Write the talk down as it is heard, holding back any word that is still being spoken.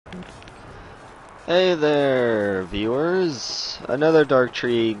Hey there, viewers! Another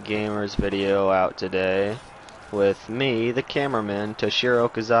DarkTreeGamers video out today with me, the cameraman,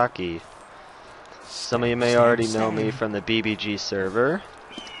 ToshiroOkizaki. Some of you may already know me from the BBG server,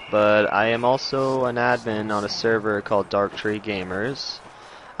 but I am also an admin on a server called DarkTreeGamers.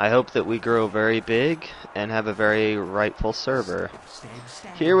 I hope that we grow very big and have a very rightful server.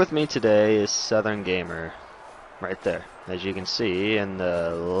 Here with me today is Southern Gamer. Right there, as you can see in the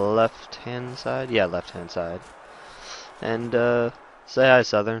left-hand side. Yeah, left-hand side. And say hi,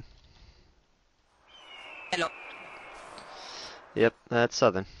 Southern. Hello. Yep, that's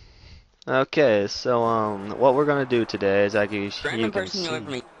Southern. Okay, so what we're gonna do today is, as you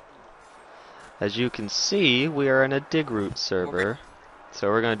can see, we are in a dig root server. So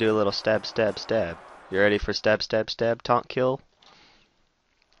we're gonna do a little stab, stab, stab. You ready for stab, stab, stab, taunt kill?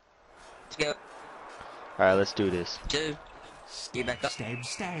 Let's go. Alright, let's do this. Get back up. Stab,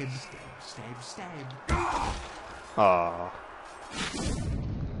 stab, stab, stab, stab. Aww.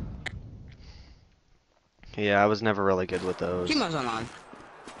 Yeah, I was never really good with those. Chemo's on.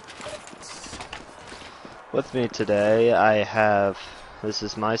 With me today, I have, this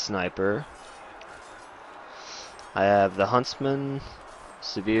is my sniper. I have the Huntsman,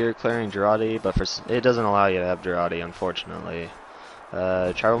 Severe Clearing Durati, but it doesn't allow you to have Durati, unfortunately.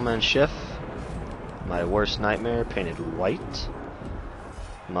 Travelman Schiff, my worst nightmare, painted white.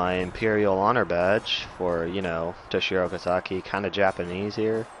 My Imperial Honor Badge for, you know, ToshiroOkizaki, kind of Japanese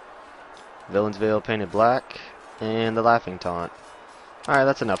here. Villain's Veil painted black, and the Laughing Taunt. Alright,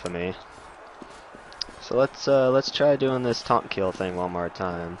 that's enough of me. So let's try doing this taunt kill thing one more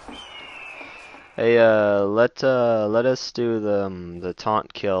time. Hey, let us do the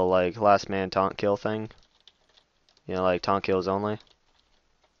taunt kill, like last man taunt kill thing. You know, like taunt kills only.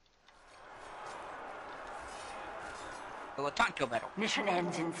 A taunt kill battle. Mission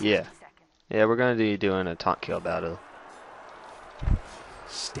ends in 60 Yeah. seconds. Yeah, we're gonna be doing a taunt kill battle.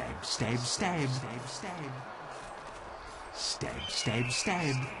 Stab, stab, stab, stab, stab. Stab, stab,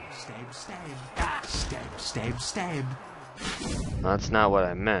 stab, stab, stab, stab, stab, stab. That's not what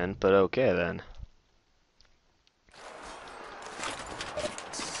I meant, but okay then.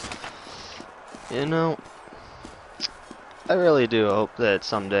 You know, I really do hope that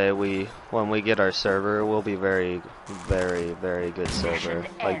someday when we get our server, we'll be very, very, very good server,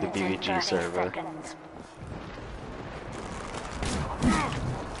 like the BBG server.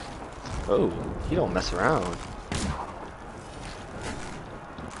 Oh, you don't mess around.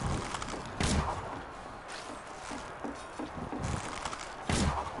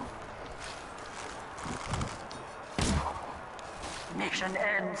 Mission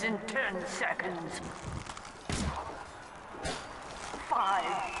ends in 10 seconds. 5,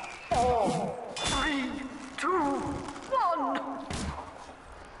 4, 3, 2, 1.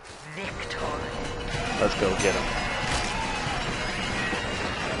 Victory. Let's go get him.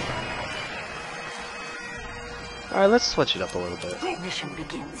 Alright, let's switch it up a little bit. Mission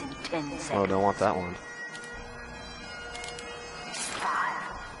begins in 10 seconds. Oh, don't want that one.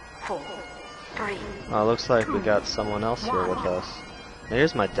 5, 4, 3. Oh, looks like we got someone else here with us.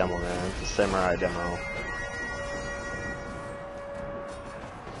 Here's my demo, man. The samurai demo.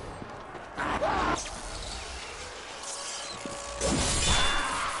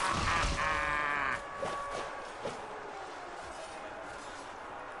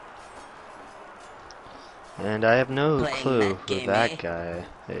 And I have no clue who that guy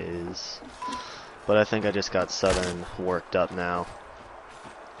is. But I think I just got Southern worked up now.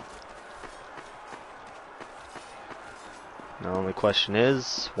 The only question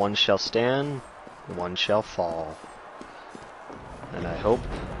is, one shall stand, one shall fall. And I hope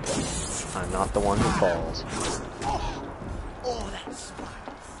I'm not the one who falls.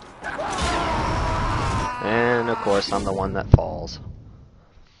 And of course I'm the one that falls.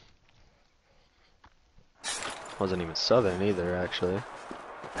 Wasn't even Southern either, actually.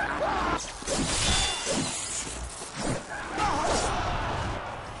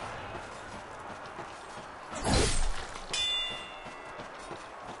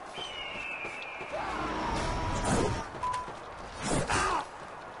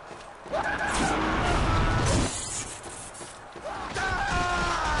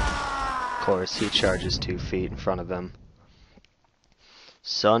 Of course, he charges 2 feet in front of him.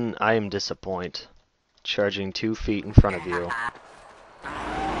 Son, I am disappointed. Charging 2 feet in front of you.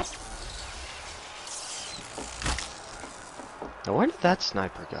 Now where did that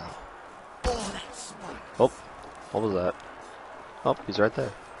sniper go? Oh, what was that? Oh, he's right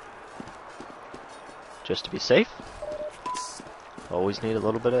there. Just to be safe, always need a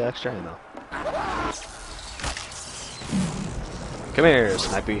little bit of extra ammo. Come here,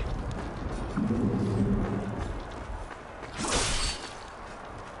 Snipey.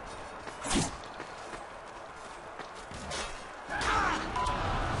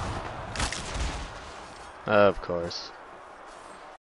 Of course.